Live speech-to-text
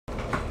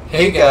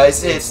Hey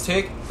guys, it's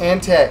Tick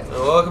and Tech. And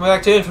welcome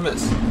back to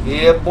inFamous.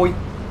 Yeah, boy.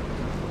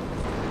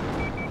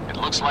 It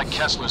looks like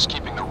Kessler's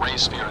keeping the ray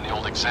sphere in the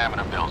old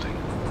Examiner building.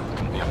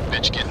 Gonna be a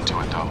bitch getting to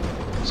it though.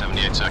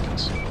 78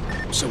 seconds.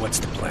 So what's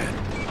the plan?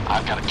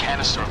 I've got a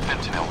canister of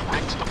fentanyl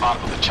rigged to the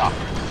bottom of the chopper.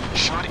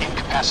 Should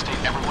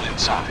incapacitate everyone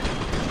inside.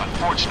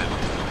 Unfortunately,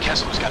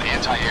 Kessler's got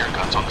anti-air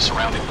guns on the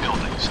surrounding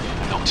buildings,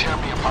 and they'll tear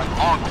me apart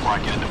long before I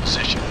get into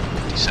position.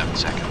 57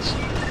 seconds.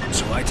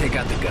 So I take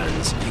out the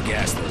guns, you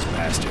gas those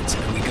bastards,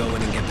 and we go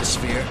in and get the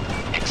sphere?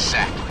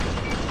 Exactly.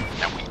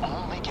 Now we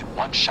only get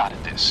one shot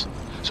at this.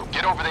 So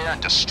get over there and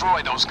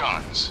destroy those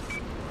guns.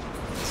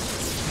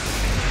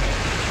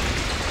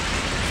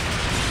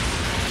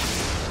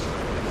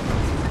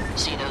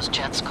 See those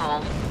jets,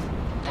 Cole?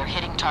 They're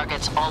hitting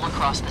targets all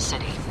across the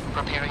city,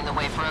 preparing the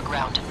way for a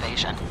ground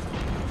invasion.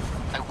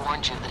 I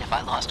warned you that if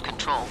I lost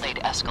control, they'd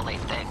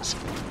escalate things.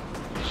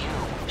 You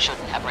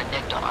shouldn't have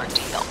reneged on our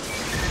deal.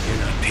 You're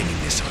not pinning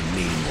this on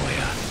me,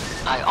 Moya.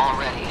 I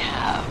already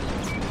have.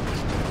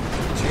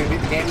 So you're gonna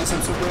beat the game this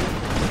episode, bro?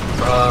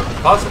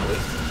 Possibly.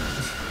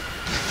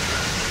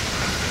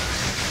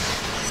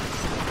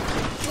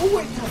 Oh,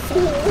 wait, you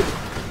fool!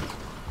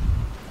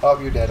 Oh,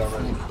 you're dead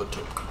already.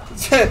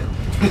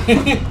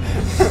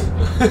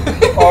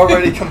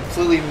 Already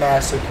completely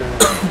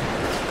massacred.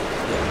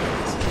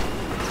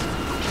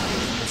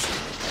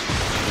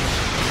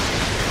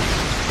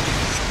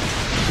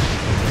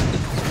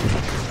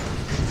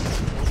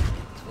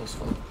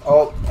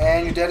 Oh,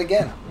 and you're dead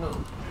again. No.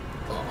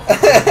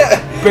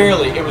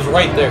 Barely. It was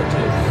right there,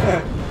 too.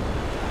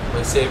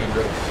 My saving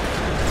grace.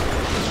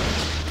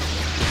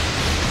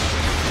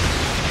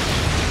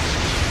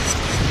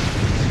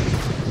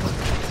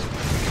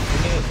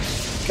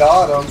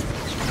 Got him.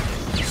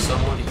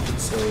 Someone you can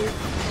save.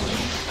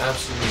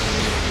 Absolutely.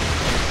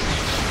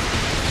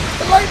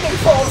 The lightning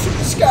falls from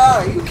the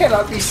sky. You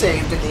cannot be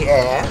saved in the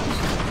air.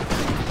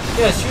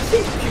 Yes, you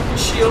think Putin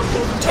Shield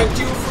will protect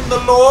you from the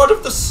Lord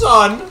of the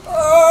Sun?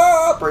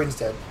 Brain's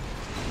dead.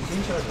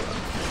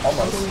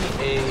 Almost. Almost.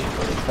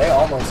 They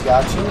almost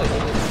got you.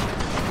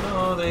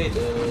 No, they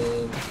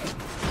didn't.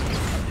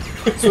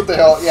 That's what the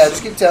hell? Yeah,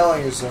 just keep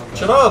telling yourself.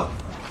 Shut up!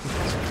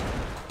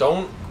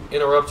 Don't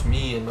interrupt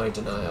me in my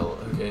denial,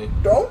 okay?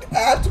 Don't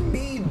at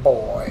me,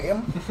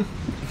 boy.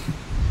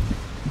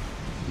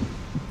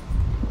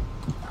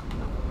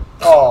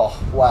 Oh,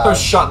 wow. I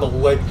was shot in the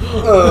leg.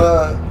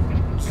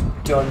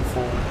 Done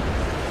for.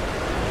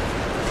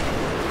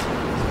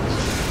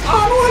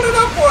 Onward and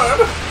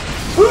upward!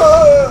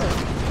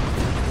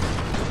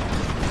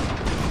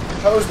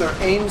 How is their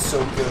aim so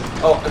good?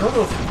 Oh, I don't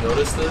know if you've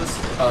noticed this.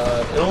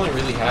 It only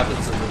really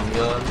happens in the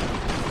neon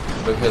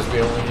because we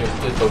only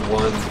did the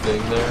one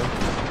thing there.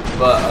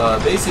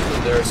 But basically,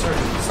 there are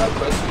certain side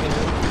quests you can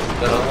do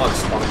that unlock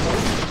spawn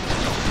points.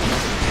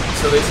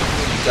 So basically,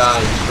 when you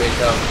die, you wake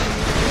up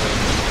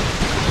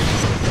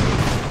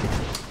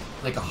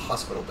in like a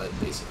hospital bed,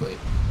 basically.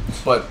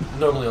 But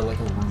normally on like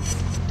a roof.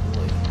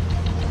 Like,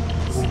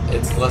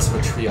 it's less of a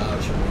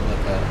triage and more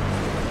like that.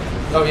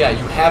 Oh yeah,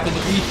 you happen to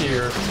be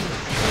here.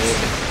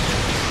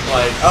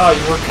 Like, oh,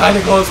 you were kind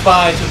of close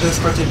by to this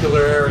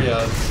particular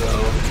area, so.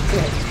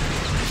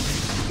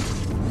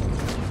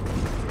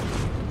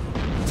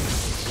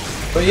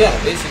 But yeah,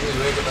 basically, you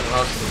wake up in a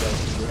hospital bed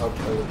because you're helped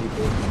by the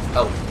people who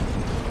help.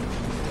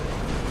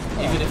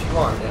 Even if you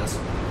are an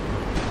asshole.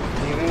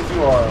 Even if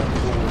you are.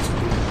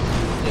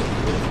 Yeah,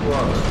 even if you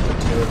are a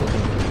terrible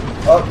human.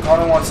 Oh,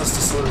 Connor wants us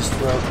to slit his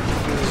throat.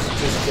 He was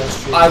just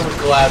gesturing. I would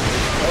gladly.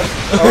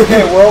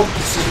 Okay, well,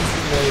 decisions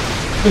made.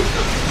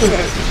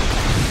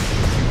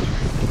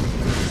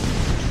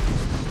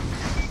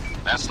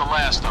 That's the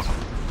last of them.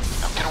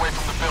 Now get away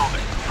from the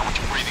building. I don't want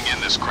you breathing in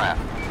this crap.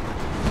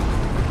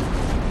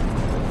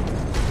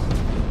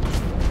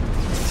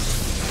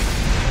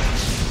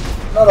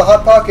 Not a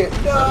hot pocket.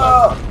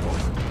 No!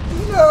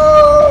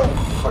 No!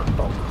 Hot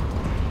dog.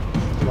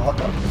 You have a hot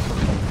dog?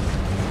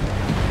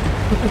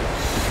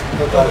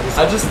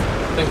 I just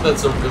think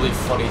that's a really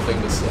funny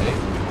thing to say,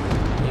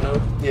 you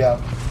know? Yeah.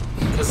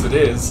 Because it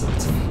is.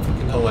 It's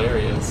fucking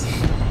hilarious.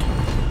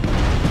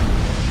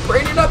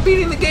 Brain, you're not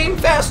beating the game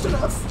fast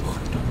enough!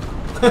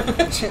 Oh, can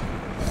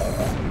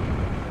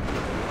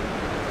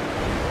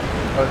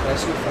I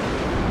see your phone?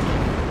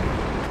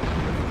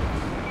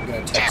 I'm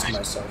gonna text Damn it.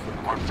 myself.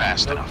 We're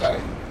fast enough. Okay.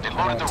 They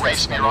loaded the ray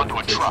sphere onto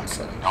a truck.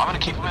 Now I'm gonna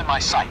keep them in my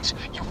sights.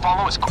 You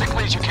follow as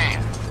quickly as you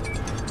can.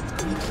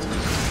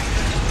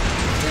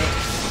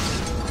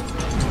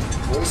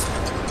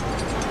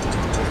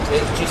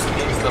 It just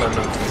means that I'm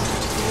not going to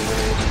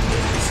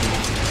see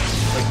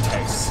like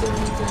texts or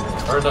anything.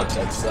 Or not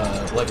texts,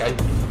 like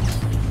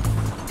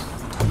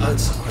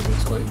it's so hard to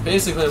explain.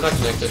 Basically, I'm not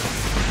connected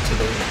to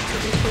the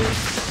phone.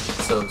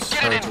 So it's just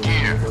trying to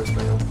leave a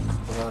voicemail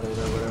about it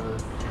or whatever.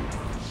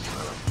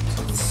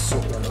 It's so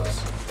annoying.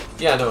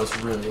 Yeah, no, it's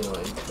really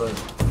annoying, but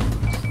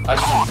I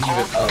just leave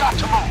it up. Got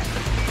to move.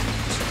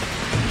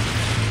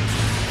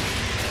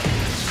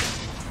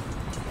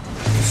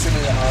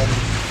 Assuming that I'm...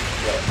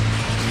 Yeah.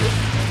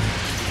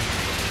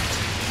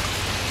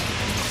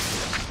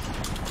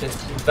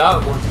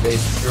 That one's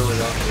based purely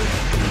off of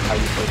how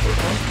you play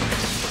Pokemon.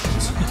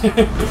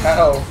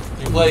 How?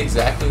 You play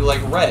exactly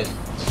like Red.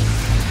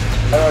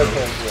 How do I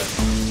play Red?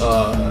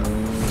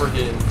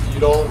 Friggin', you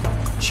don't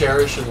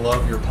cherish and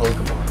love your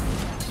Pokemon.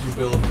 You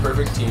build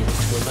perfect teams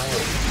to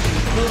annihilate.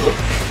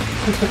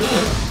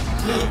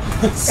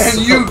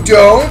 And you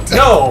don't?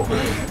 No!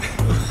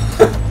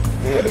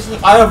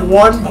 I have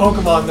one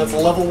Pokemon that's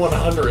level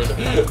 100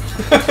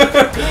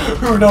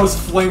 who knows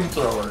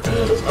Flamethrower.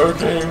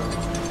 Okay?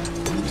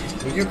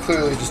 Well, you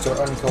clearly just are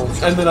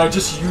uncultured. And then I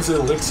just use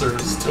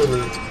elixirs to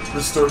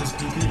restore his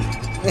PP.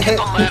 Get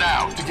the lead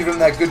out. To give him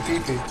that good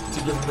pee-pee. To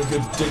give him a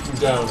good dicking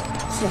down.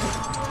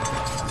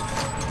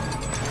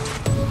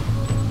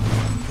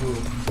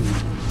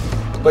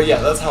 But yeah,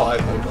 that's how I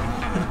play them.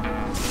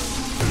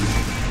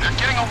 They're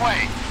getting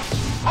away.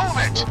 Move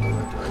it.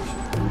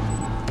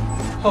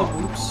 Oh,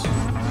 whoops.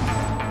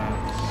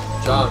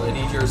 John, I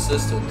need your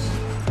assistance.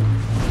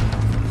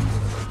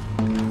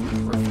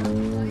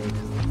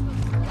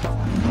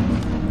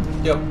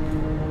 Yep.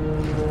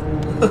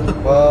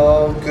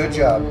 Well, good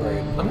job,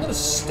 Braden. I'm gonna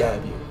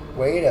stab you.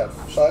 Way to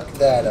fuck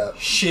that up.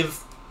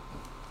 Shiv.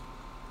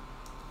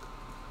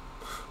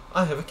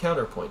 I have a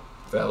counterpoint.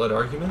 Valid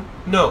argument?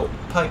 No.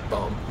 Pipe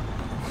bomb.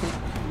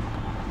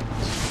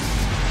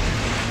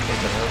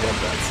 Okay, I love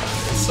that sound.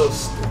 It's so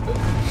stupid.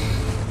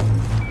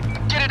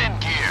 Get it in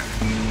gear.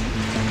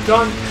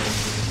 Done.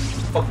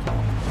 Fuck.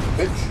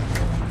 Bitch.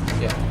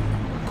 Yeah.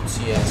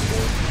 Pussy ass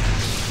boy.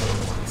 I don't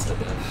know why I said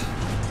that.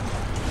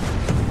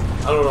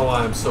 I don't know why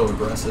I'm so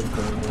aggressive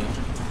currently.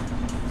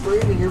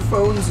 Braden, your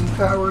phone's in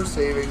power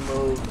saving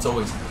mode. It's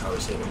always in power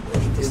saving mode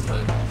at this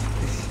time.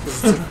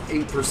 Because it's at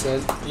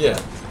 8%. Yeah.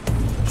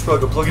 Just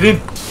fucking plug it in.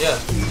 Yeah.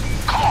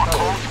 Come on,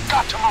 Cole. You've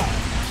got to move.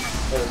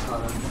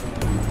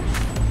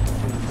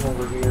 Come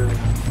over here.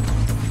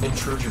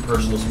 Intrude your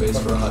personal space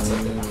for a hot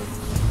second.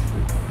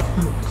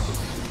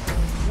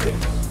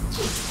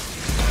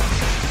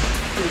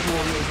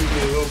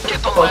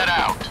 Get the lead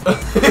out. A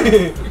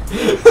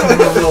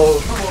little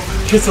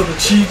kiss on the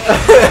cheek.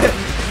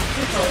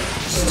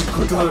 Just a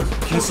quick little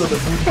kiss on the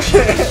booty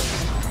cheek.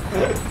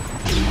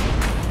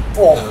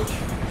 Oh. Ouch.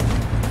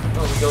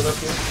 Oh, we going up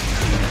here?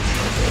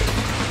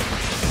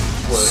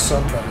 What?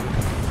 Somebody.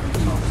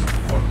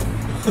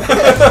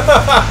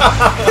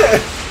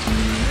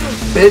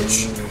 Bitch,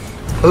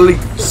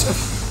 please.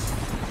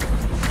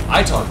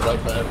 I talk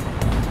like that.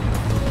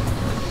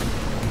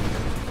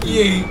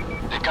 Yay.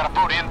 They've got a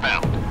boat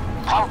inbound.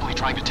 Probably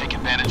trying to take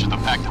advantage of the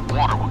fact that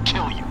water will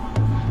kill you.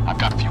 I've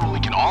got fuel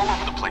leaking all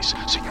over the place,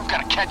 so you've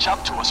got to catch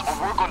up to us or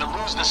we're going to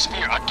lose the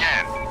sphere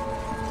again.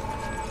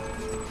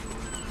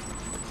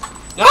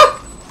 Ah!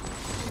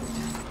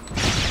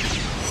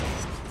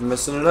 You're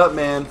messing it up,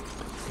 man.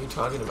 What are you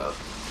talking about?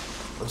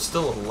 I'm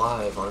still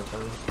alive, aren't I?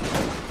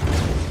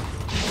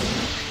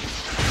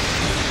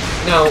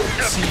 Now,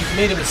 see, you've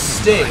made a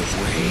mistake.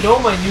 You know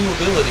my new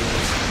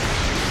abilities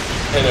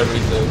and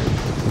everything.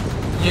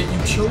 Yet you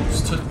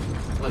chose to,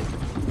 like,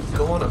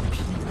 go on a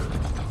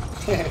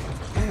pier.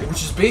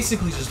 Which is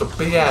basically just a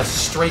big-ass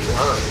straight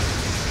line.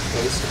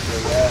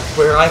 Basically, yeah.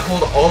 Where I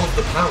hold all of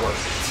the power.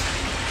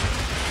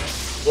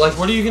 Like,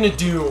 what are you gonna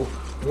do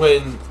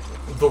when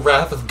the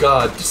wrath of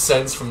God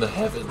descends from the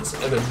heavens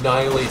and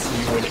annihilates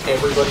you and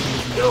everybody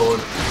you've known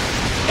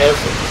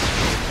ever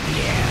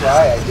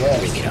Try, I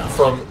guess.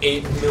 from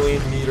 8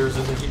 million meters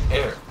in the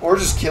air? Or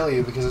just kill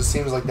you, because it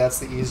seems like that's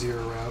the easier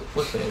route.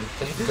 Look, man,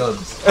 they have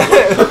guns.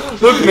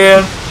 Look,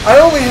 man, I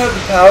only have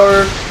the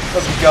power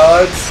of the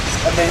gods,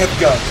 and they have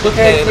guns. Look,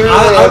 Okay, man, clearly they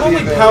I'm have the only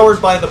advantage. powered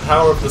by the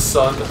power of the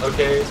sun,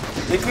 okay?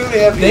 They clearly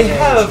have the They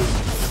advantage. have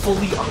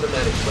fully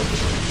automatic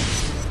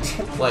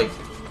weapons. Like,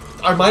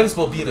 I might as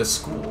well be in a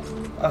school.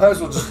 I might as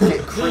well just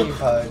get cream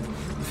pie.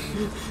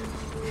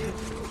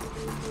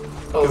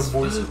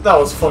 That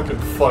was fucking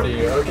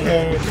funny,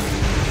 okay?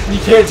 You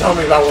can't tell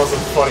me that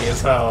wasn't funny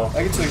as hell.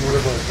 I can tell you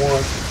whatever I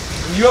want.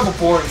 You have a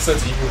boring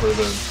sense of humor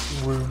then.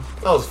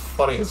 That was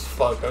funny as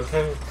fuck,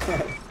 okay?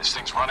 This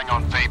thing's running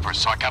on vapor,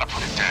 so I gotta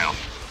put it down.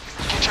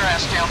 Get your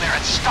ass down there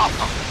and stop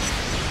them.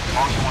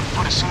 On you on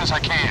foot as soon as I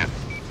can.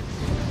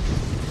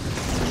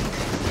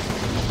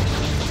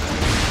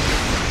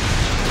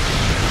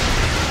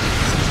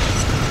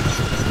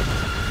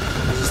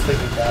 I was just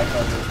thinking back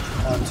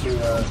onto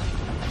what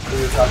we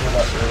were talking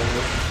about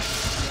earlier.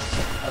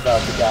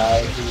 About the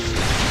guy who...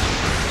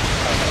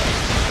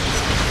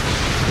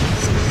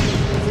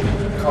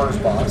 Connor's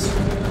boss.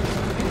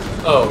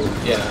 Oh,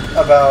 yeah.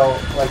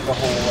 About, like, the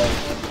whole, like...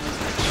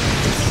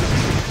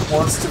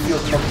 wants to feel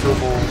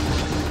comfortable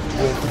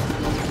with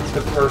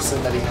the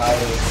person that he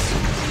hires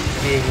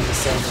being in the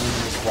same room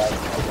as his wife.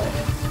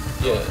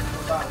 Yeah.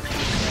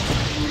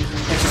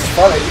 Which is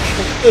funny.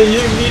 You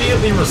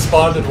immediately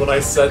responded when I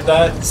said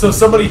that, so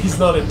somebody he's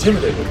not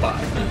intimidated by.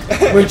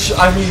 Which,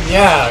 I mean,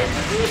 yeah,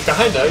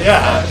 kinda,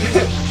 yeah.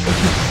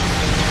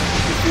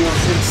 He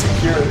feels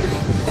insecure.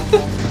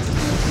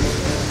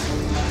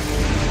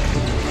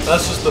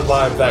 That's just the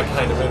vibe that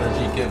kind of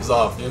energy gives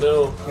off, you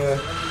know? Yeah.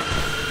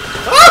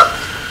 Ah!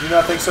 Do you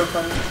not think so,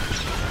 Connie?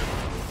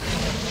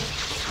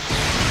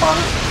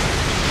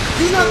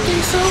 Do you not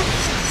think so?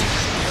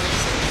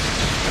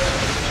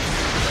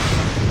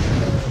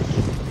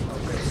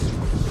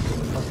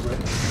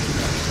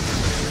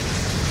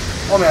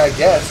 I mean, I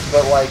guess,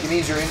 but like, it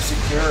means you're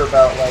insecure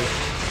about like,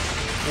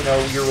 you know,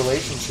 your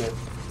relationship,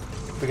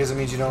 because it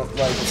means you don't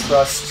like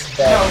trust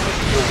that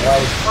your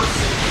wife.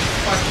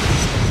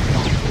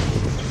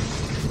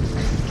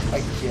 I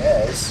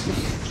guess,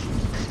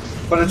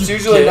 but it's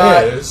usually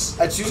not.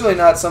 It's usually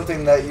not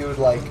something that you would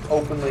like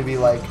openly be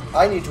like,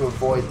 I need to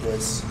avoid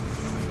this,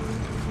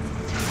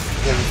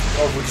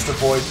 or just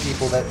avoid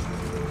people that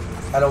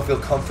I don't feel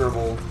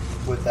comfortable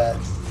with that.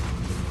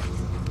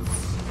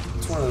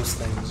 It's one of those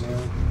things, you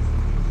know.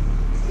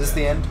 Is this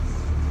the end?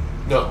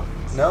 No.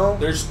 No?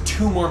 There's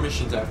 2 more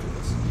missions after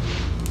this.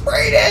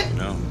 Brayden!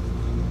 No.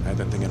 I had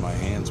that thing in my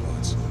hands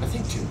once. I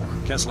think 2 more.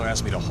 Kessler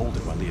asked me to hold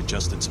it while he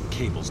adjusted some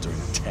cables during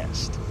a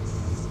test.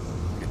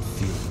 I could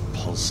feel it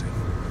pulsing.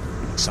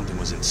 Like something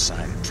was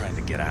inside it trying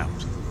to get out.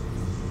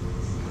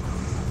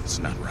 It's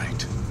not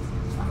right.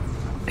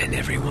 And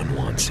everyone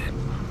wants it.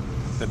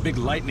 That big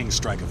lightning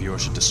strike of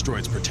yours should destroy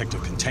its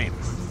protective container.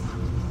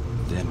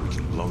 Then we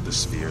can blow the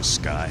sphere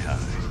sky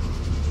high.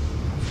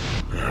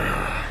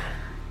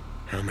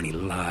 How many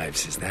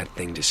lives has that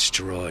thing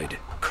destroyed,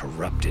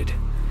 corrupted?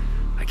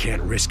 I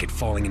can't risk it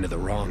falling into the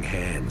wrong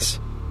hands.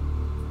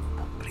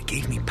 But it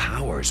gave me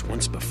powers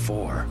once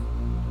before.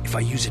 If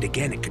I use it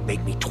again, it could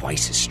make me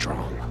twice as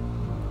strong.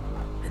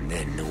 And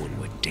then no one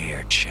would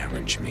dare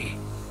challenge me.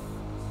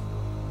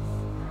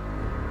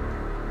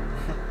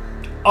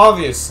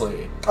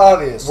 Obviously.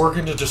 Obvious. We're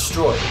going to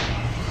destroy it.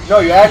 No,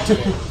 you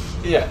activate it.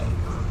 Yeah.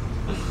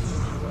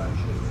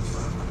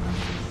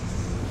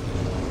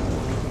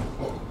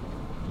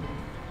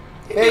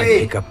 I Baby!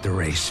 pick up the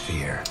ray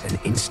sphere and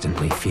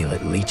instantly feel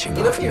it leeching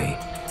off me,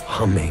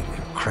 humming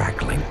and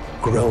crackling,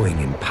 growing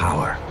in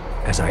power.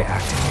 As I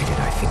activate it,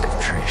 I think of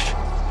Trish,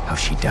 how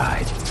she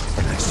died,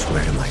 and I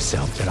swear to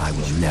myself that I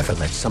will never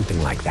let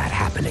something like that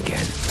happen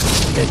again.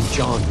 Then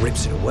John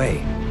rips it away,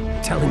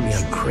 telling me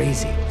I'm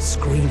crazy,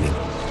 screaming,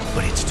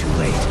 but it's too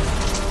late.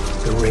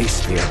 The ray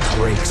sphere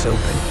breaks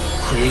open,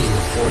 creating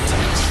a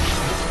vortex.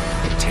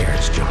 It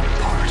tears John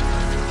apart.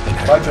 And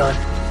I Bye,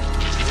 John.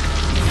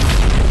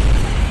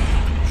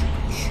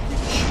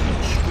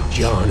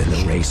 John and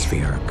the ray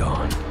sphere are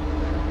gone.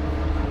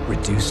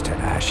 Reduced to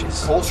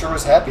ashes. Cole sure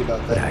was happy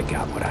about But that. I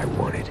got what I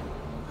wanted.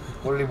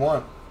 What did he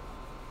want?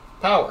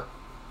 Power.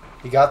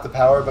 He got the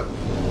power, but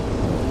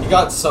You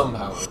got some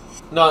power.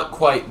 Not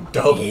quite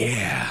double.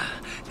 Yeah,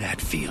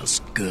 that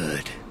feels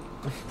good.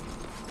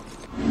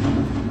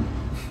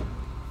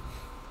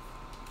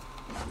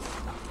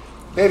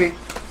 baby.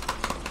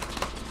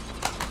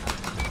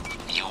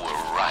 You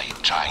were right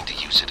trying to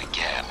use it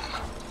again.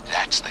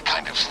 That's the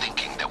kind of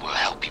thinking that will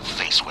help you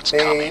face what's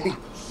Baby. coming.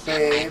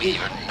 Baby. Maybe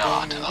you're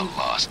not a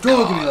lost Don't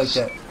look at me like cause.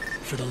 that.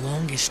 For the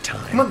longest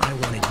time, Come on. I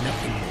wanted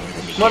nothing more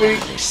than to Come on, get baby.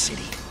 out of this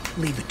city,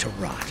 leave it to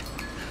rot.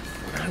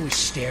 When I was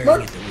staring Come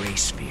on. at the ray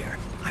sphere,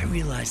 I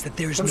realized that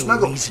there's Come no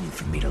snuggle. reason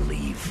for me to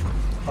leave.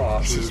 Aw,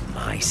 This dude. is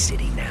my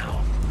city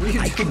now. What are you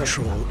I doing?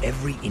 control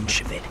every inch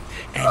of it,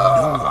 and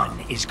no one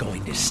is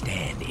going to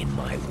stand in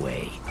my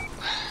way.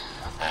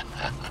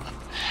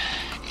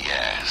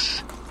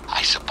 Yes,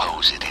 I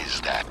suppose it is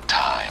that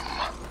time.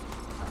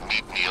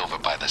 Meet me over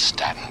by the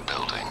Staten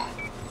building.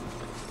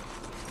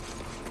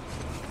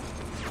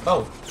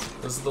 Oh,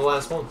 this is the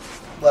last one.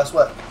 Last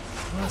what?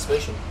 Last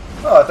mission.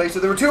 Oh, I thought you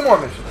said there were 2 more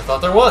missions. I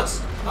thought there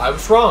was. I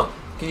was wrong.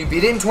 Can you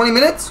beat it in 20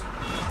 minutes?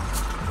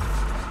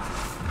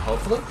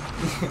 Hopefully.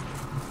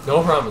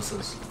 No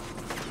promises.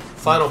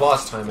 Final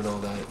boss time and all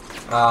that.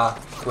 Ah,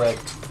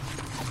 correct.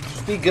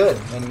 Just be good,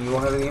 and you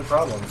won't have any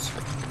problems.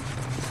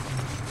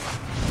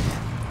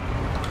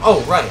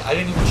 Oh, right. I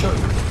didn't even show you.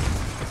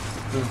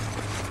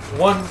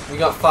 1, we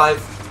got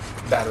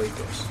 5 battery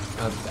cores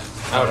out of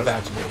that. Out of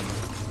activating.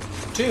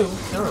 2,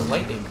 there are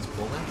lightning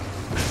bolts.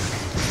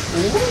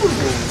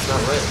 It's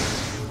not red.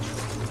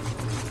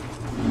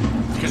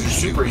 Because you're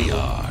super Here we evil.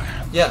 are,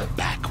 Yeah.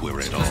 back where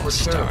it Because all we're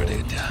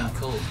started. terrible.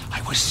 Cool.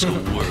 I was so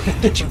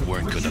worried that you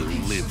weren't going to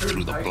live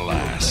through the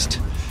blast.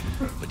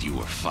 But you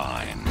were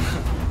fine.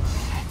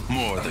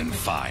 More than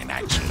fine,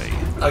 actually.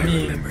 I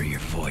mean, Remember your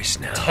voice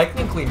now.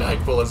 technically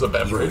NyQuil is a You were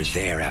beverage.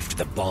 there after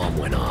the bomb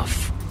went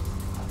off.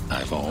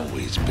 I've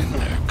always been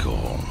there,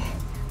 Cole.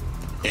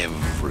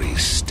 Every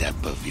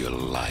step of your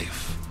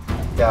life.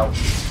 Doubt.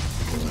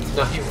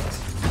 No, he was.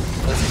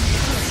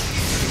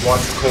 You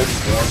watched Cold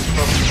Storm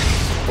from?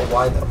 But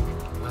why though?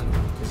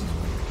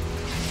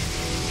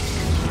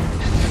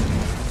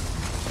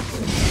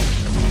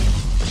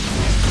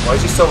 Why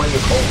is he so into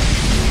Cold?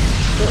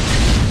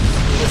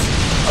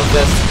 A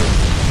vest.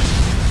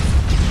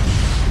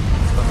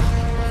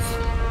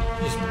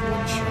 He's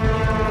one shot.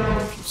 I don't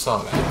know if you saw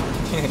that.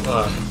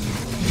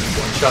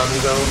 One shot me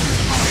though.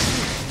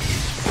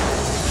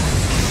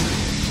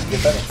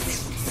 Get better.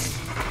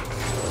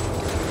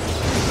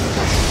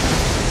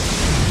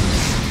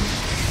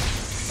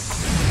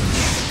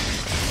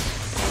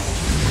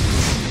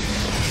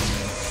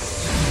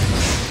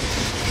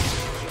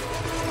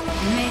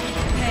 Make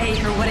it pay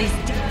for what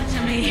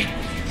me.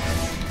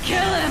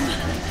 Kill him.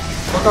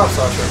 Fuck off,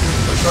 Sasha.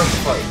 We're starting to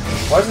fight.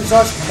 Why doesn't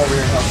Sasha come over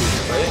here and help you?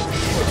 Right?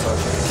 Fuck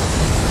Sasha.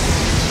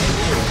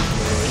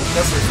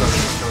 Kessler's not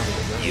even stronger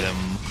than that.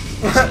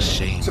 It's a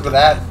shame. Except for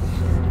that.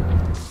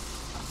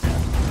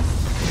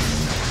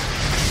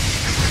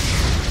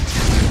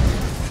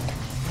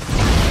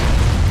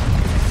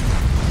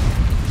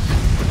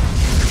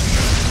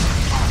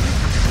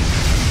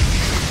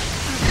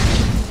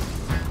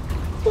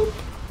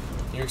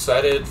 You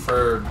excited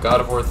for God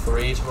of War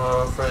 3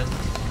 tomorrow, friend?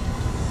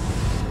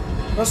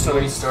 Must have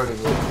What you started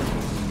with?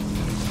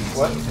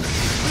 What?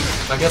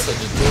 I guess I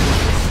did too.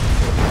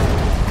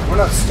 We're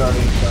not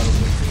starting God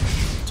of War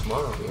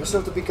Tomorrow, 2. yeah. We still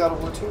have to beat God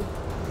of War 2. We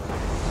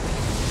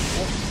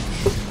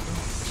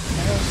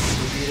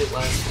beat it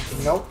last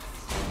week. Nope.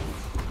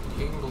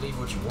 You can believe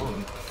what you want.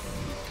 It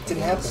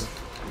didn't happen.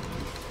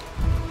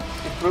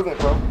 Prove it,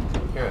 bro.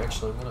 Here,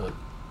 actually, I'm gonna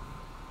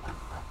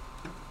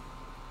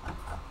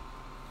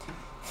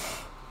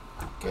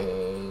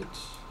get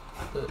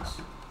this.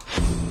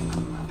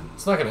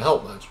 It's not gonna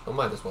help much, but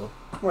might as well.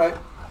 Right.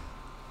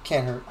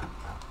 Can't hurt.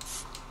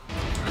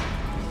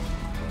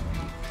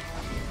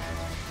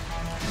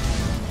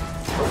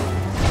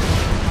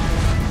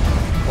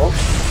 Oh,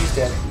 he's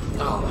dead.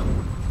 Oh,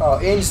 Oh,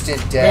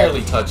 instant death.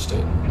 barely touched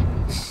it.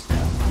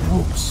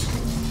 Whoops.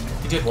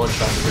 He did one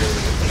shot me earlier.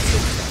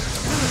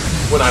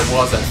 When I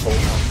was at full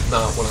health,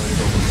 not when I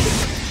was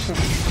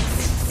almost.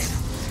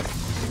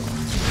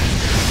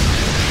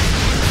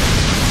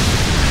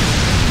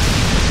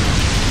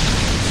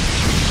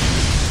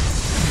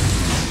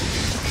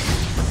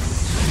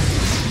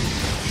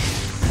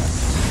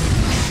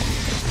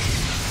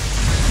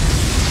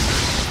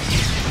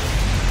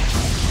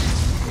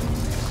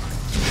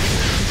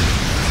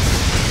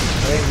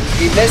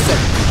 He missed him.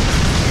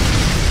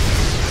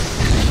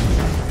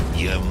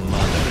 Your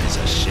mother is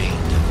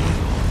ashamed of you.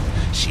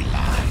 She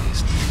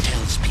lies,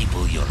 tells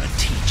people you're a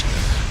teacher.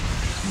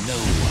 No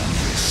one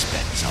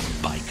respects a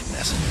bike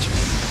messenger.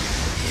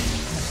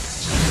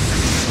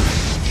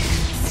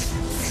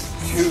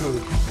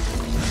 Dude.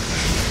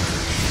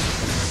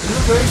 He's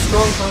a very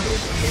strong hunter.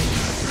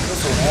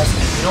 That's what I'm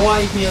asking. You know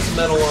why he has a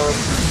metal arm?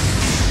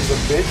 He's a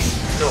bitch.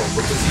 No,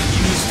 because he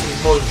used his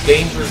most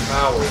dangerous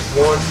power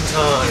one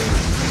time.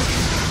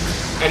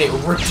 And it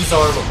ripped his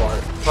arm apart.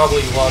 Probably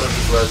a lot of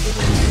his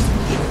residents.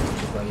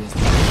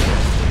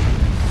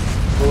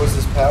 What was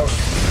his power?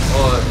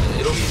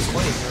 It'll be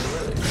explained here in a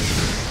minute.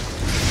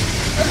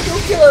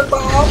 Don't kill her,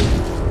 Bob!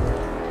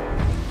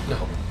 No.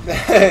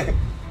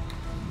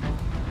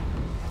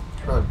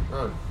 Run.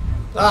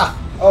 Ah!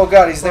 Oh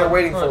god, he's there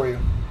waiting run. for you.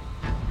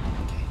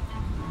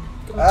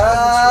 Go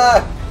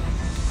Ah!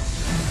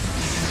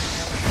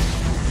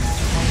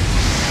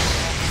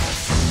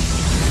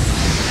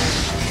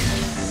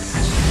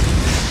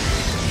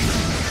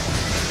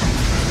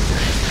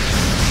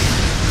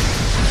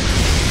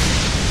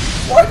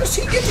 Why does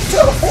he get to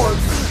teleport?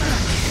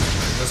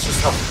 That's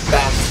just how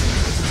fast he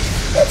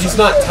is. He's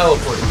not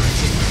teleporting.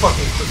 He's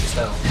fucking quick as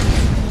hell.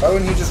 Why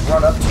wouldn't he just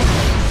run up to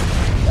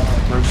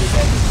him? Break his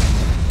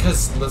head.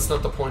 Because that's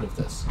not the point of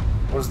this.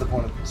 What is the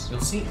point of this?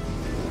 You'll see.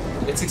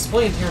 It's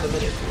explained here in a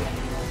minute.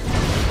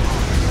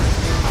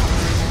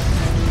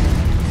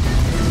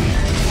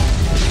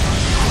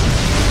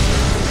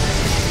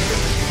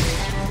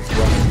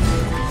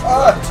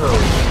 Rockets are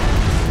always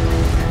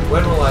better.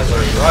 When will I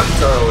learn?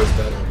 Rockets are always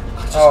better.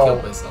 I just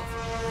killed myself.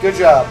 Good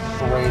job,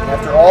 Parade.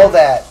 After all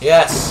that,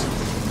 Yes!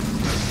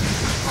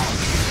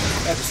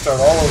 I have to start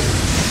all over.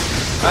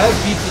 I have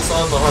beat this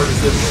on the hardest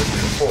difficulty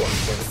before,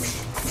 but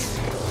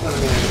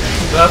Doesn't mean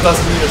anything. that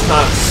doesn't mean it's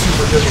not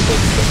super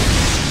difficult stuff.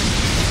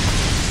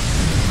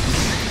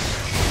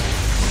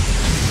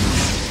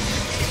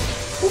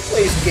 Who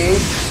plays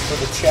games for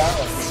the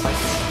challenge?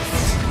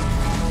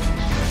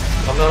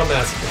 I'm not a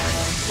masochist.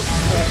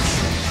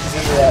 He's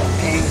into that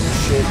pain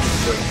shit.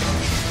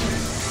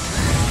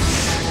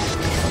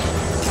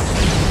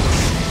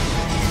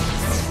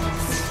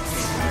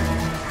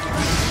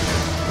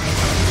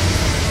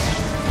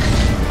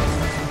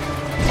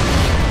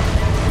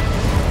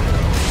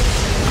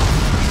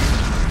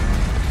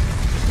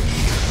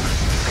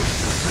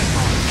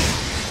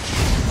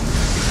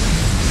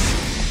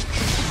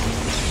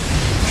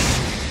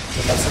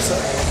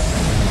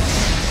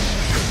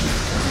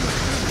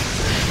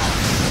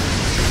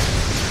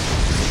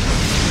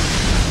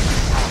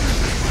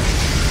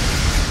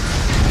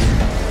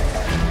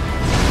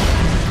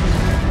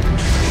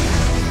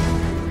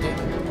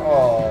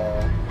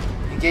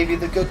 Gave you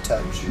the good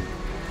touch.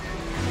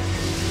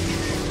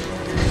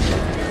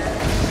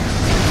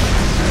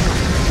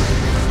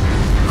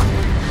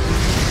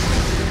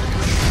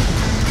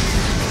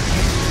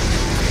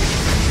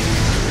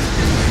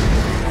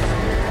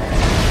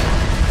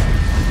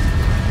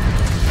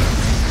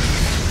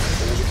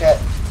 There's your cat.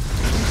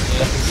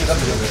 Yeah, she's up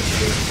to that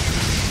shit.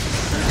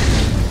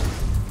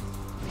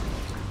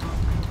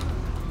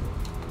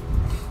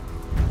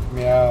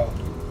 Meow.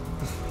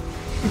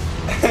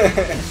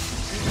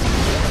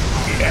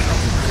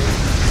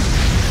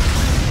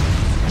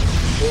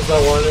 What was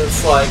that one?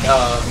 It's like,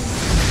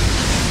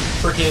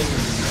 freaking,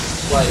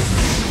 like,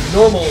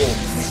 normal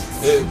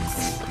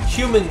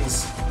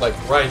humans, like,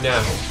 right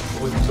now,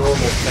 with normal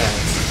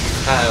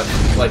cats,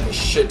 have, like, a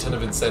shit ton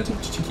of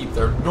incentive to keep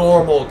their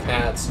normal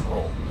cats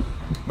home.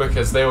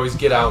 Because they always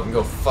get out and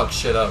go fuck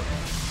shit up.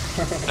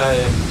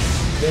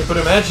 But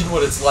imagine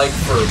what it's like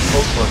for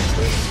Pokemon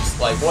trainers.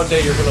 Like, one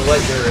day you're gonna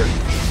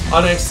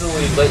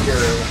unaccidentally let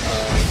your,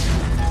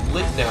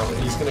 Litten out,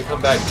 and he's gonna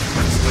come back 2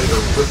 weeks later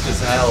ripped as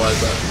hell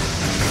as a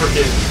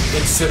freaking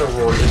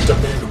Incineroar and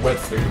demand wet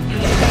food.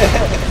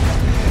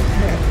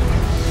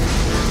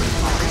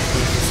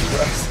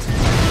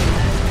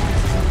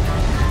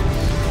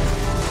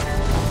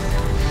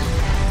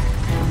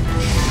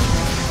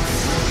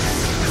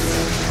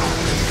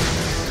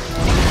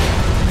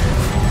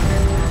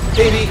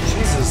 Baby,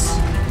 Jesus,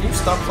 can you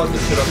stop fucking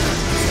shit up?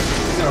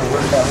 He's gonna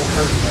work that whole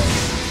curtain thing.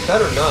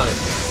 Better not.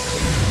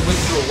 We went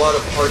through a lot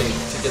of partying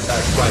to get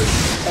that right.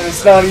 And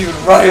it's not even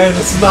right. And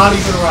it's not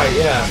even right,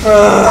 yeah.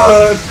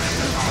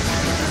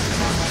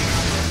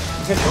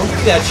 Don't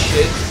do that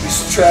shit.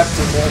 He's trapped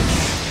in there.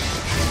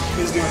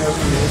 He's doing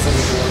everything he is in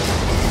his way.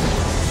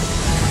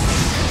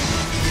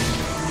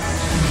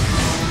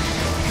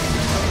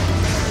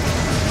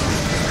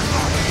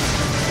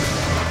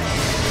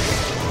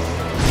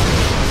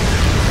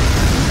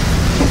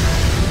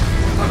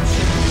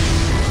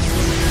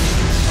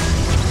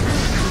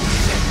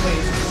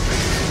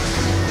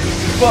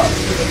 But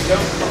with a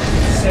note from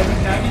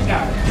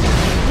 $7.99.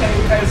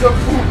 As a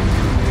food.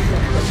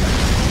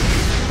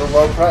 The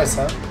low price,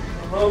 huh?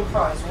 Low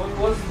price. What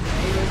was the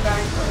name of that?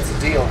 It's a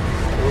deal.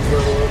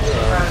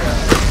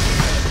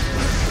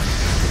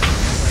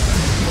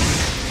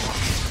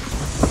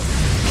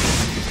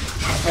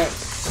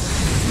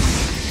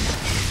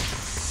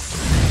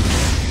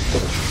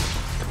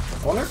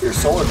 I wonder if your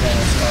solar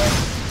panels fine.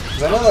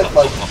 Because I know that,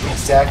 like,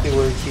 exactly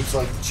where he keeps,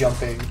 like,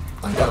 jumping.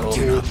 I know.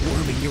 You're not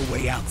worming your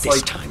way out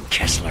this time,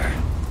 Kessler.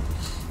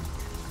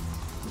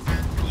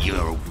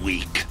 You're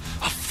weak.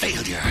 A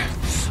failure.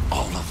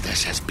 All of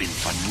this has been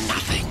for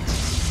nothing.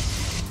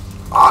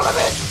 All of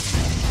it!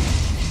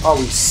 Oh,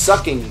 he's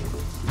sucking you.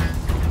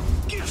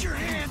 Get your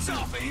hands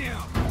off of him!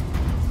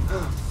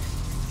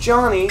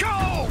 Johnny!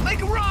 Go!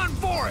 Make a run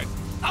for it!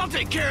 I'll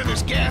take care of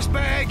this gas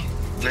bag.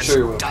 This Sure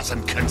you will.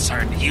 doesn't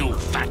concern you,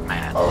 fat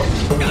man.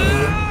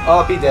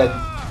 Oh, be dead.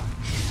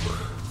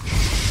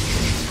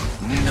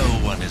 No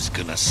one is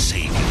gonna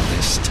save you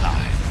this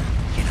time.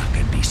 You're not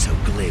gonna be so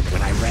glib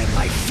when I ram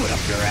my foot up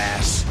your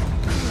ass.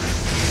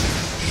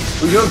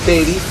 What are you doing,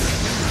 baby?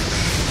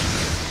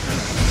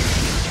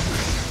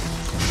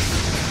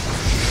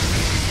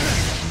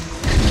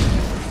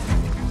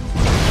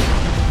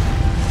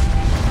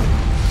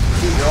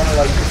 Dude, you're only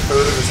like a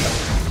third of his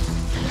health.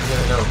 Yeah,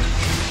 I know.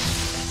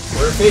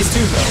 We're in phase 2,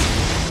 though.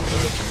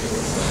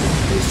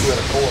 Phase 2 out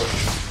of 4.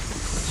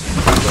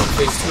 No,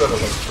 phase 2 out of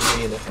like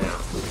 3.5.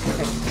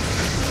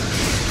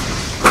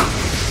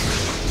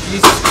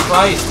 Jesus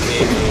Christ,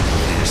 baby.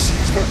 This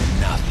is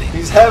nothing.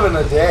 He's having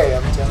a day,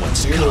 I'm telling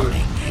What's you.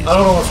 coming I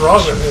don't know what's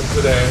wrong with him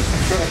today.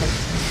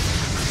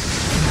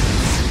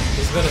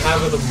 He's been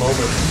having a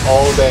moment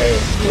all day.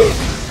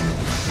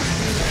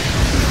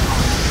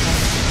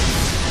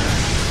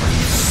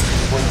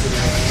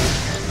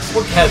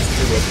 What cats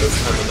do at this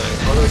time of night,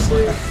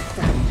 honestly?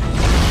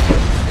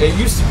 It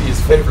used to be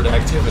his favorite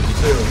activity,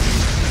 too.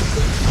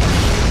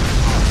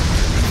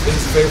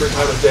 His favorite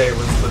time of day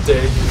was the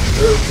day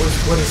was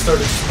when he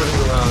started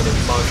sprinting around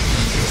and mocking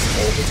Jesus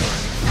all the time.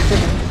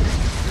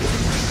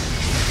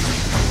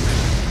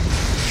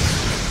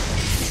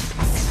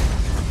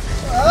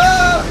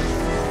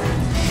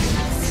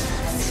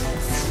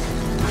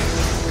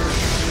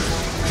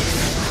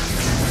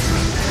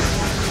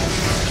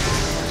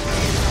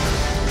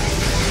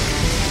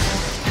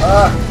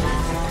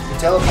 He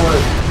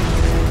teleported.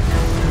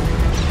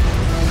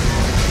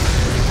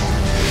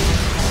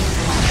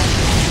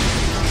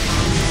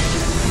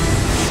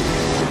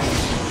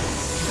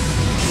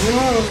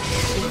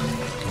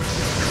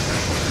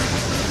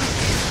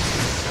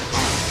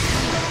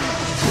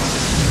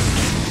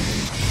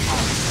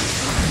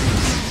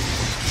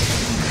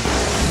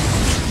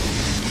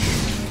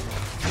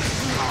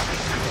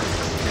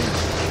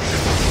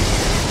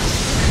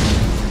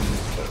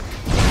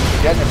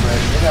 Getting him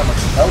ready. Look how much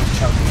health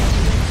chunking.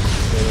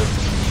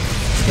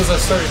 It's because I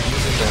started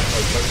using that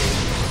like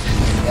regularly.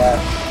 Yeah.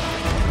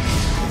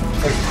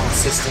 Like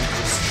consistent,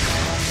 just.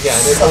 Yeah,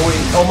 and it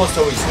almost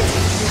always hits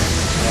me.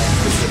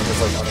 This shit was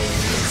like auto.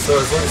 So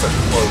as long as I'm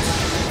close.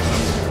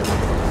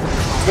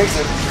 It makes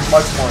it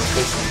much more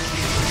efficient.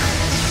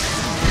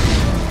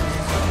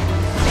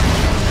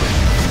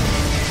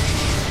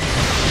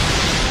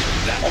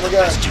 That's Oh my the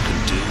God. best you can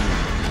do.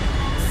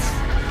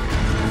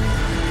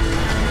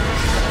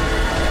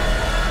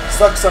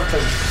 Suck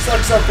something.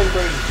 Suck something,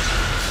 Brady.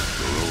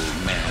 Your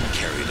old man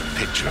carried a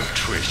picture of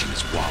Trish in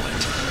his wallet,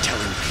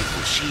 telling people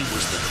she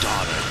was the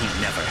daughter he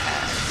never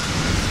had.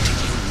 Did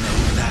you know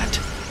that?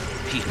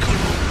 He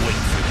couldn't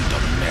wait for you to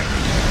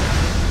marry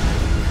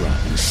her.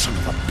 Rotten son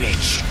of a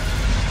bitch.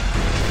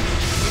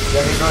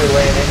 Yeah, he's really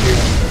laying in here.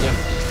 Yeah.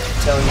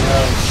 telling you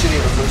how shitty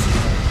of a person you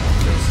are.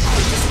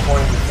 It's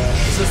disappointing the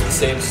family. He says the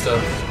same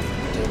stuff.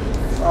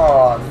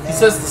 Aw, man. He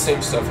says the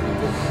same stuff in the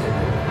book.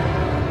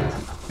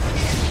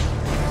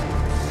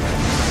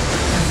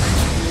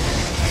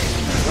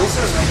 At least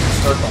it was making you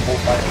start the whole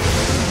fight.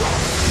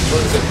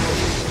 What is it?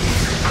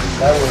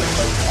 That was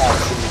like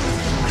actually.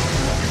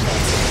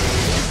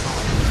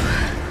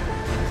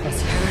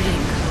 It's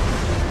hurting.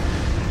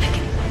 I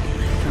can feel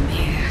it from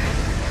here.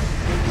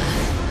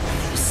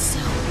 There's so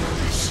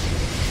much.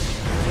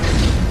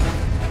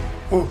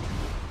 Oh,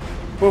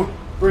 oh,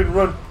 Brayden,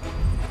 run!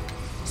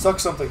 Suck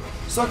something!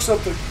 Suck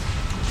something!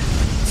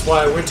 That's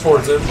why I went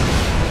towards him.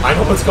 I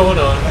know what's going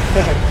on.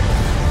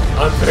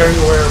 I'm very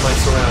aware of my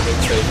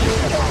surroundings, thank you.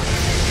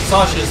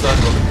 Sasha's not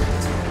going to.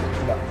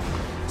 No.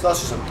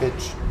 Sasha's a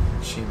bitch.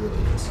 She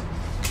really is.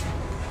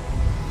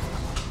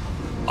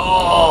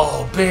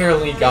 Oh,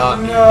 barely got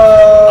me.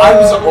 No! I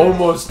was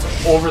almost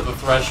over the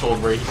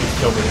threshold where he could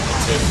kill me at the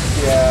tip.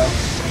 Yeah.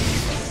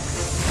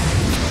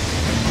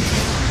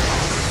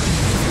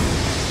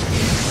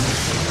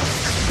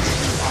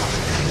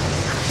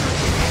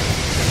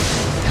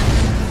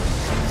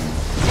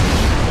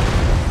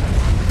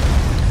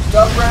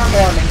 Stop ground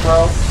pounding,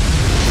 bro.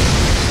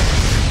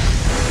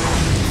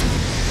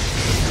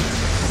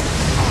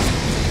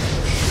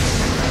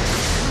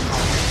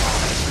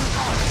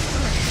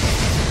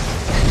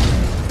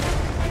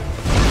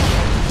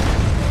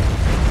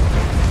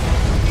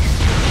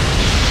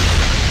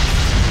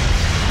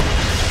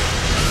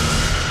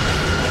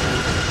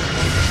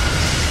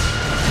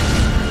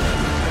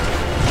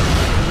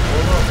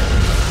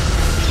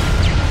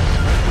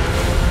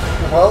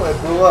 Well, it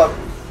blew up.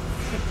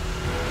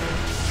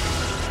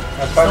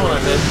 Not That's quite not what I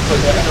what meant, but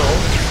you know.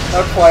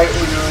 Not quite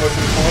what you were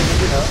looking for, but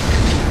you know.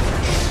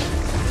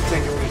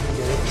 Take it where you can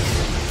get it.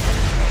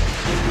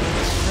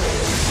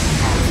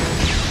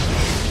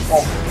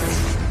 Oh.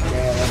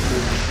 Yeah, that's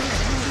good.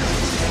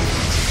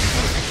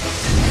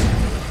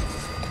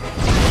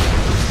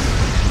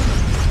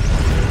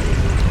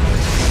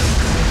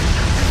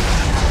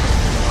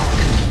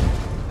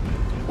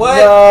 What?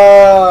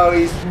 No,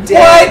 he's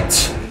dead. What?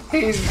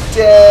 He's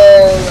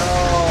dead. Oh.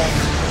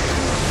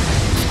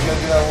 Gotta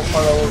do that whole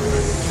part all over again.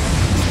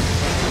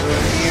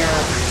 We're mere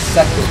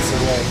seconds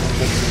away from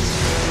victory.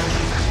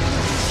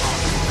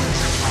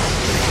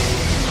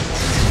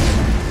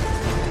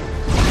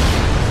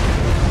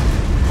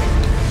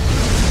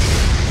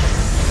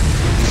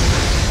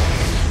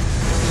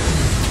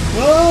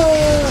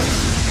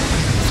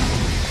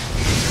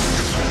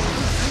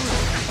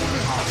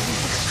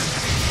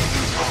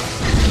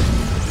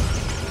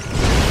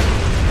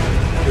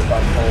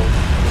 Goodbye, Cole.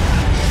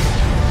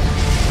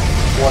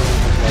 Wasn't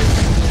the place.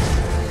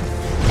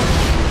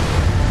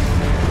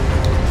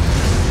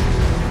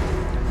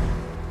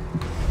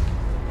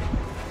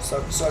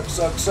 Suck, suck,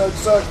 suck, suck,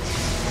 suck.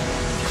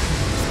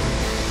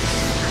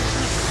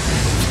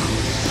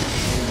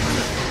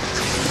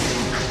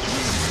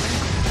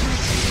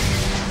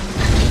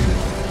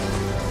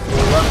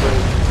 Remember,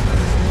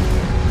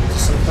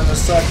 something to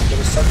suck.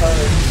 Gotta suck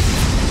harder.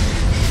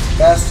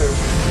 Faster.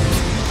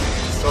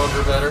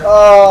 Stronger, better.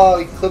 Oh,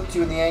 he clipped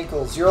you in the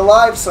ankles. You're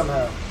alive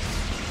somehow.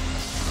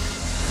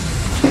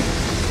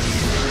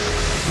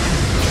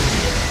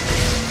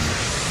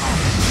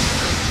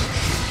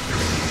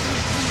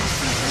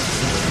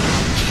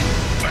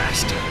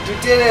 Bastard. You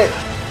did it!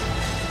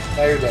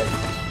 Now you're dead.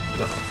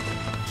 No.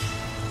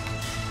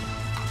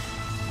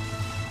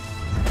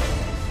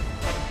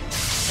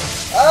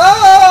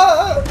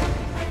 Ah!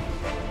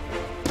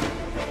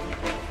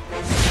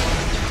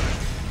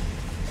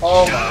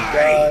 Oh my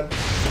god.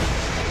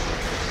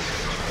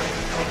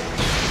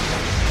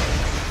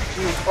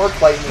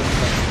 Arc lightning.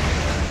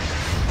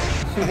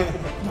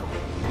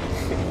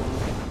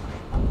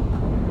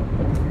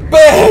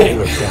 Bang! I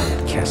looked down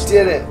at Kessler,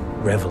 Did it.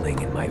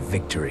 reveling in my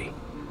victory.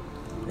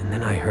 And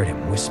then I heard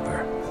him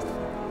whisper,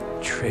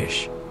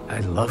 "Trish, I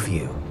love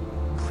you.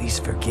 Please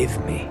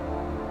forgive me."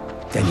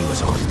 Then he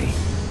was on me,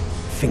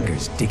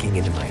 fingers digging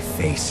into my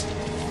face.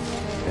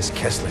 As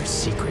Kessler's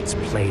secrets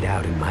played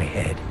out in my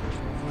head,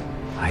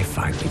 I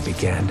finally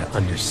began to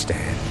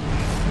understand.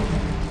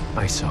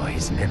 I saw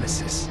his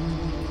nemesis,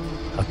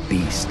 a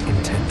beast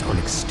intent on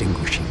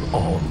extinguishing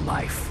all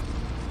life.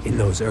 In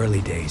those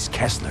early days,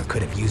 Kessler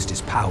could have used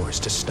his powers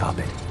to stop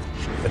it,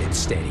 but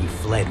instead he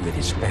fled with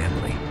his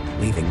family,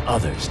 leaving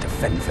others to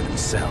fend for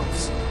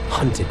themselves.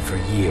 Hunted for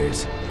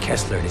years,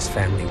 Kessler and his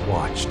family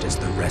watched as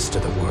the rest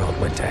of the world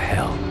went to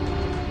hell.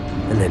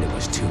 And then it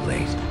was too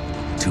late.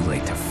 Too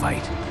late to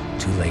fight.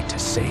 Too late to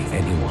save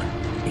anyone.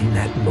 In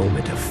that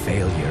moment of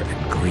failure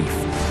and grief,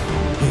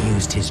 he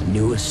used his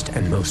newest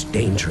and most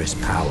dangerous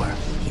power.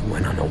 He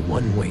went on a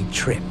one-way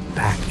trip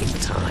back in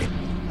time,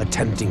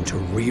 attempting to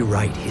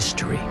rewrite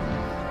history.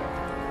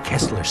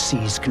 Kessler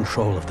seized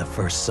control of the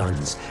First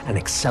Sons and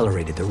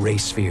accelerated the Ray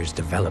Sphere's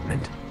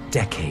development.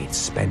 Decades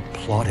spent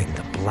plotting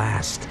the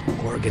blast,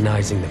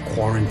 organizing the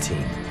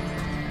quarantine,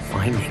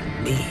 finding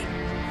me.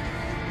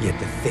 Yet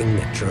the thing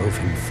that drove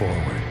him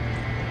forward,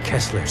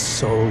 Kessler's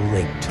sole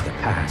link to the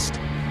past,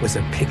 was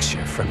a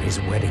picture from his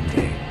wedding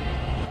day.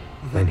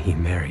 Then he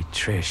married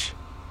Trish,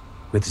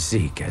 with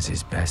Zeke as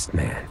his best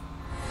man.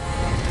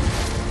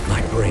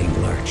 My brain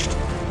lurched,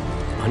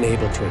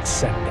 unable to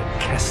accept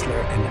that Kessler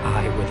and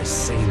I were the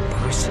same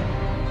person.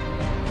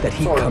 That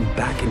he'd come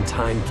back in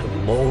time to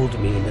mold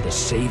me into the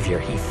savior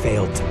he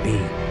failed to be,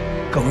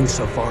 going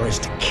so far as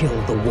to kill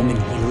the woman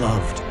he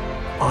loved,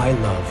 I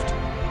loved,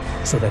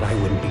 so that I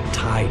wouldn't be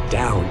tied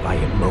down by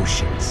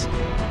emotions.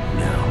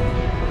 No.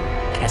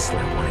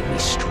 Kessler wanted me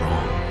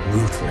strong,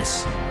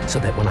 ruthless, so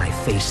that when I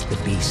faced the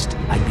beast,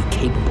 I'd be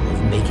capable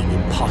of making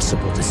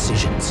impossible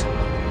decisions,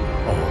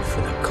 all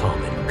for the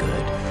common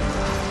good.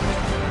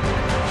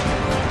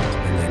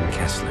 And then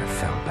Kessler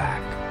fell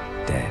back,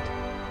 dead.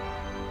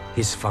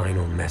 His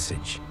final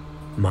message,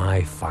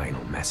 my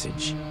final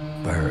message,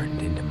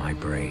 burned into my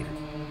brain.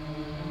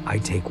 I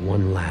take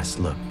one last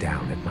look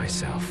down at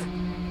myself,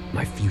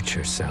 my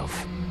future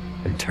self,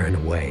 and turn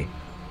away,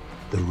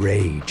 the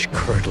rage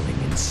curdling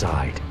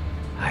inside.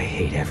 I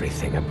hate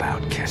everything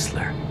about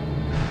Kessler,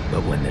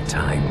 but when the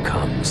time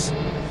comes,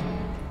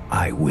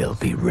 I will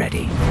be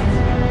ready.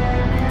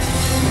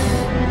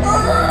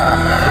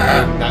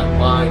 That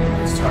line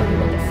was talking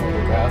about the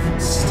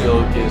photograph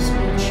still gives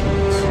me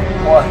chills.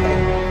 Why?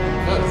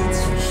 Because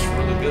it's just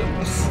really good.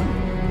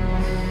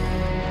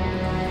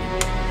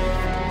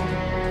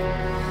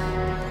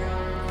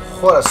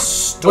 What a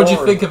story. What'd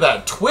you think of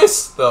that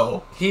twist,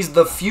 though? He's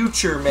the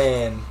future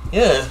man.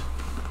 Yeah.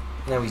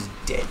 Now he's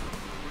dead.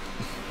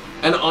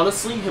 And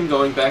honestly, him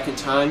going back in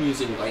time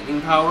using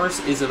lightning powers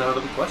isn't out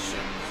of the question.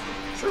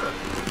 Sure.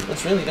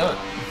 That's really not.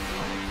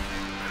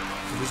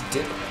 He just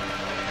did it.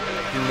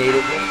 He made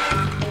it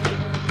work.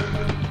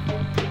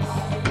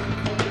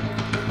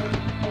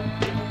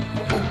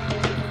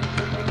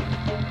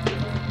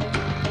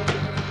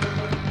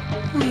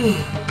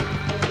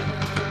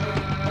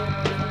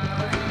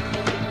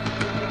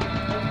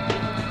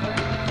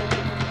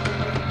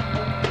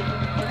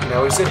 Now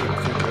we sit here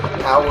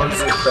for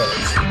hours of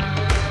credits.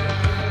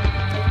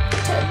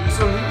 Tens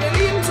of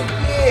millions of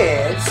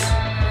years.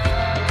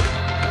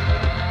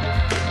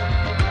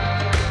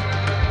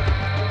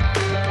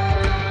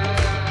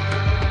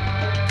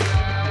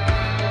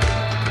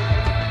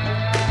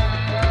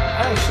 I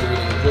actually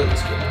really enjoy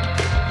this game.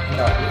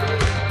 No.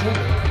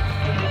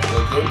 The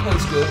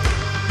gameplay's good.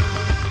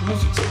 The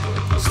music's okay.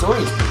 The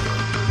story's good.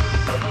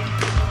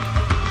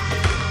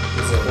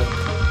 Is it?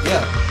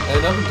 Yeah,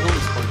 and up until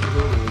this point, you've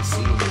never really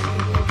seen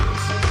anything like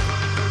this.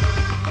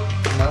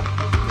 No.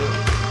 Yeah.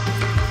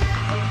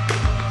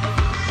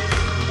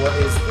 What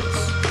is this?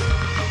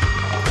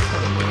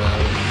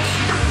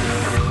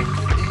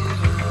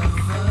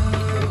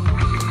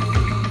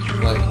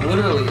 Like,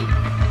 literally,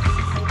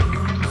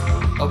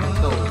 up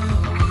until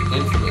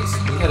inFamous,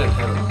 we hadn't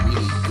had a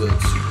really good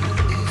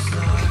superhero.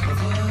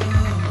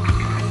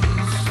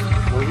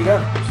 What have you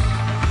done?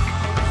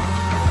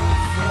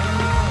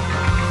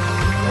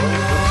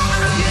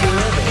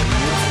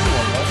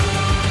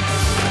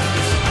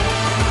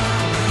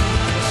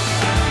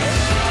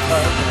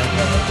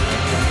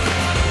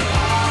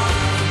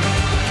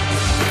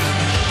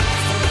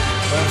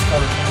 That's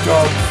kind of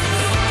dumb.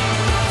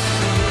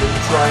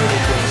 They're trying to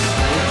get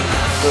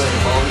the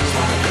volume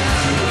on the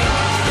computer.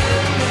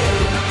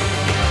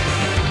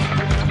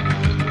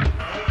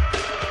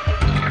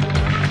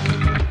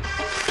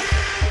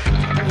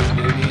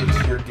 Maybe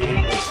it's your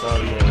game that's not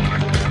yet.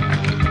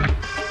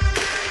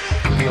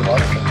 Could be a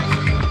lot of things.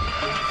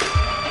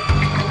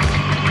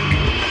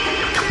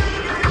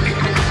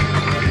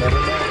 Never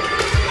know.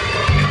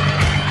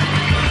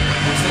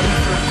 Was that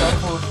your first God of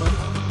War film?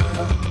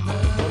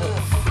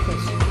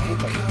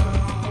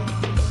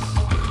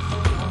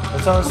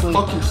 It's honestly,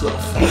 Fuck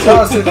yourself. it's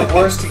honestly the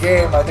worst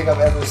game I think I've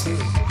ever seen.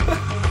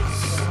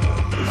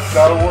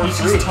 God of War He's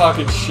 3. just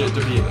talking shit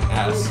to be an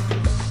ass.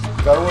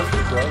 God of War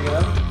 3, bro, you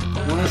know?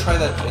 You want to try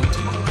that thing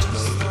tonight?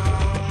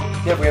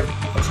 Yeah, we have a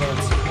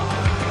chance.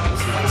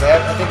 Because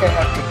I think I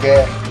have to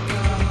get,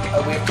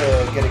 we have to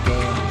get a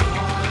game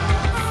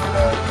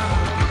that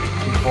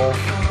we both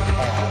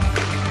have.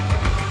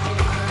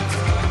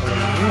 And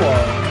then you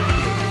are.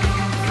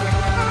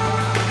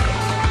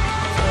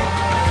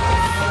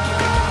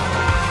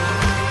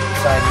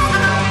 Sign me a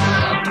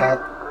laptop,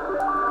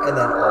 and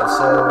then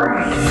also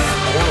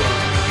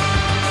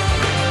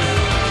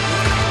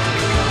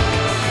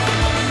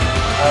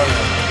I don't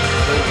know.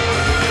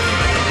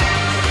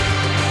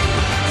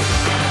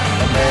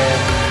 And then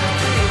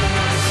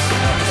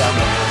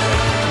download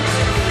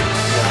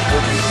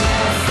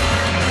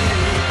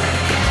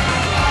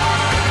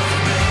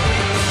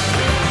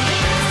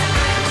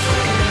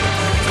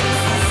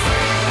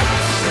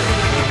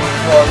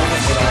well, we're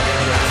just gonna have to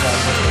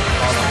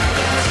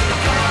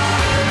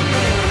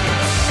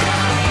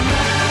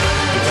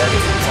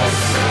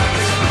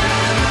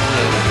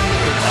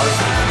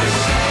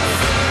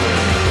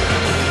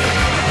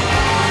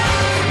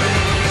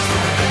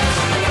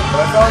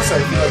But honestly, I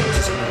feel like it's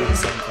just going to be the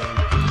same thing.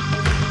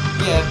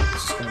 Yeah.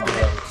 It's just going to be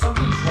like...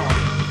 Something's wrong.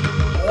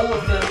 All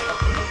of them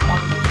are on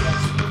the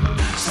next one.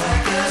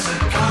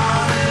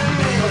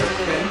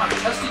 I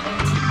tested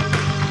YouTube.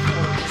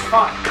 It's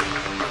fine.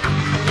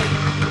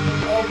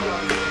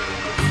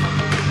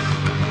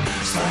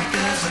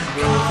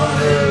 From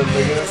the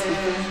regular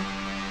speakers?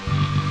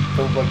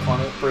 The like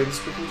Connor Brady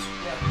speakers?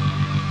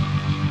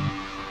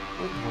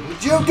 What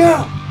did you do?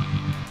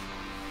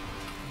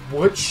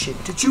 What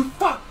shit did you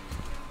fuck?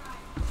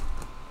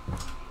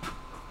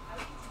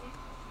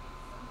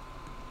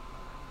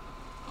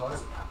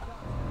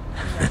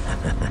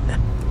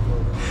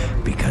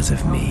 Because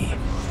of me,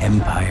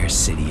 Empire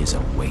City is a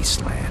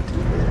wasteland.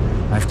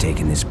 I've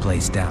taken this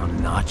place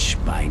down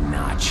notch by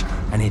notch,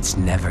 and it's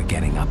never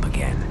getting up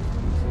again.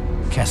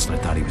 Kessler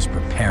thought he was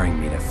preparing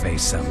me to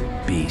face some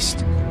beast,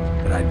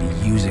 that I'd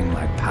be using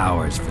my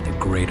powers for the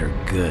greater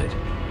good.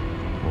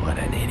 What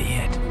an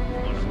idiot.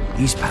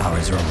 These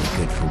powers are only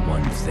good for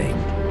one thing,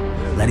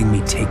 letting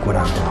me take what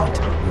I want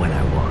when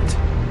I want.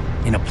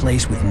 In a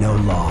place with no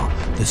law,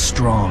 the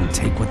strong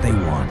take what they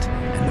want,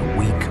 and the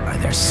weak are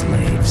their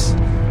slaves,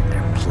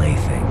 their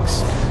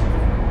playthings.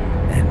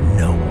 And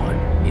no one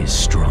is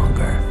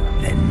stronger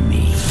than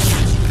me.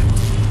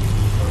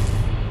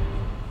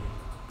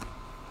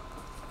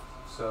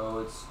 So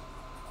it's...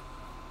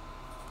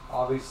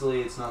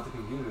 Obviously it's not the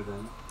computer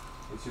then.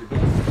 It's your game.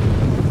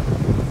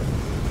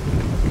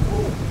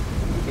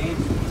 Game.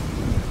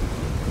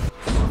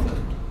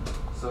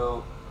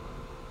 So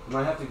you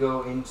might have to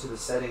go into the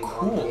settings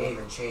on the game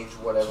and change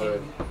whatever.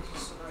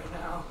 Right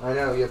now. I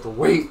know, you have to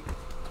wait.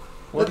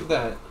 Look at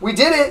that. We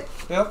did it!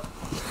 Yep.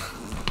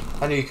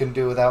 I knew you couldn't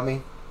do it without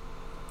me.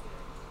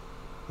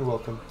 You're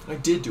welcome. I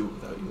did do it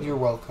without you. You're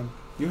welcome.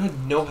 You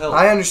had no help.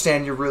 I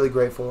understand you're really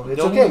grateful. It's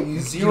No, okay. You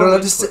zero don't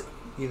have to input. say.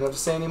 You don't have to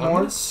say I'm anymore.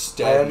 gonna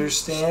stab I you.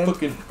 understand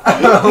Fucking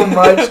how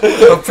much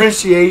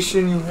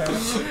appreciation you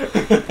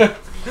have.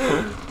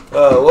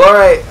 Well,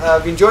 alright.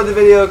 If you enjoyed the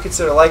video,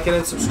 consider liking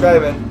and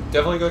subscribing.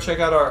 Definitely go check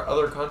out our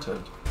other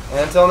content. And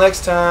until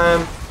next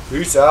time,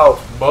 peace out.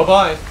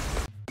 Bye-bye.